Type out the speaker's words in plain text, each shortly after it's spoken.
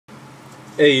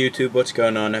Hey YouTube, what's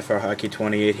going on? FR Hockey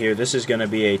 28 here. This is going to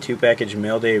be a 2-package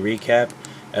Mailday recap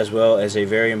as well as a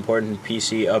very important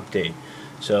PC update.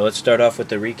 So let's start off with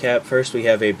the recap. First we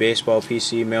have a baseball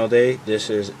PC Mailday. This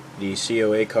is the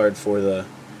COA card for the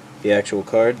actual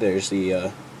card. There's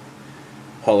the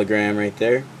hologram right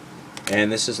there.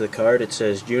 And this is the card. It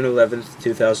says June 11th,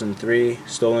 2003,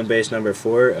 stolen base number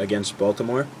 4 against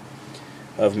Baltimore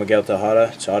of Miguel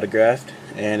Tejada. It's autographed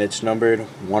and it's numbered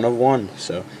 1 of 1.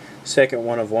 So second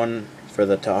 1 of 1 for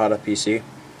the Tejada PC.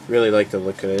 Really like the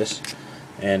look of this,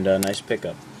 and a nice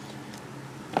pickup.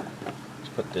 Let's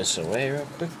put this away real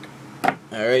quick.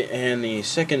 Alright, and the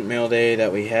second Mailday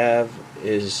that we have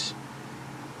is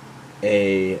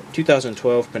a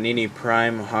 2012 Panini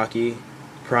Prime Hockey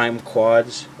Prime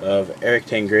Quads of Eric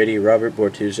Tangradi, Robert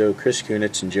Bortuzzo, Chris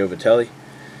Kunitz, and Joe Vitelli.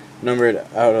 Numbered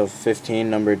out of 15,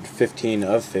 numbered 15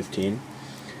 of 15.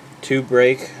 2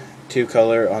 break, 2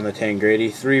 color on the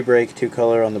Tangradi, 3 break, 2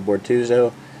 color on the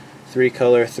Bortuzzo, 3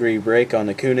 color, 3 break on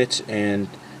the Kunitz, and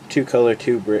 2 color,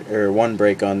 1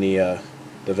 break on the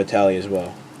Vitelli as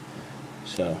well.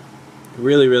 So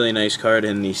really nice card,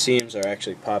 and the seams are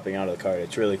actually popping out of the card.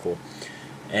 It's really cool.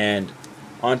 And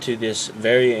onto this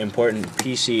very important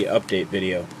PC update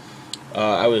video.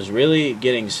 I was really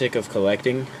getting sick of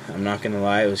collecting. I'm not gonna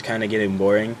lie, it was kind of getting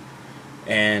boring.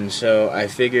 And so I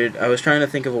figured, I was trying to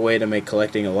think of a way to make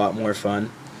collecting a lot more fun,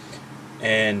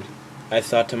 and I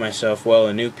thought to myself, well,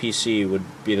 a new PC would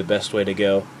be the best way to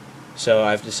go. So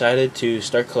I've decided to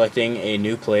start collecting a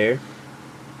new player.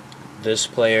 This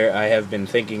player I have been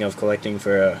thinking of collecting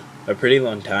for a pretty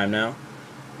long time now,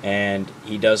 and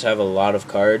he does have a lot of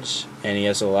cards, and he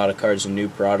has a lot of cards in new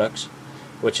products,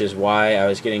 which is why I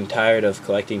was getting tired of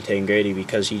collecting Tangradi,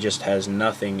 because he just has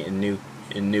nothing in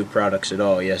new products at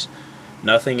all. He has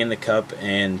nothing in the cup,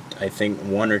 and I think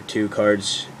 1 or 2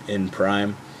 cards in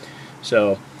Prime.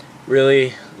 So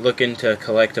really looking to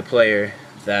collect a player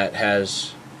that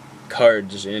has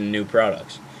cards in new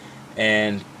products,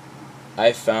 and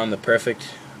I found the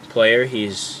perfect player.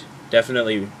 He's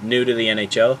definitely new to the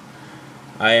NHL.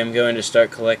 I am going to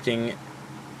start collecting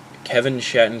Kevin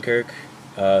Shattenkirk,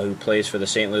 who plays for the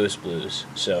St. Louis Blues.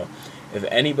 So if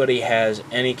anybody has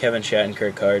any Kevin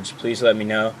Shattenkirk cards, please let me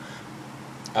know.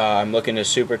 I'm looking to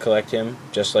super collect him,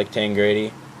 just like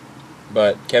Tangradi,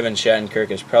 but Kevin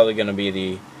Shattenkirk is probably going to be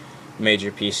the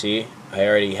major PC. I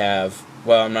already have.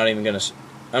 Well, I'm not even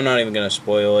gonna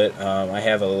spoil it. I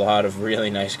have a lot of really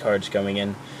nice cards coming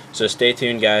in, so stay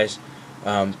tuned, guys.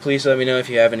 Please let me know if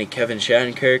you have any Kevin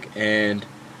Shattenkirk, and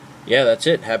yeah, that's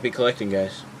it. Happy collecting,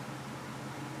 guys.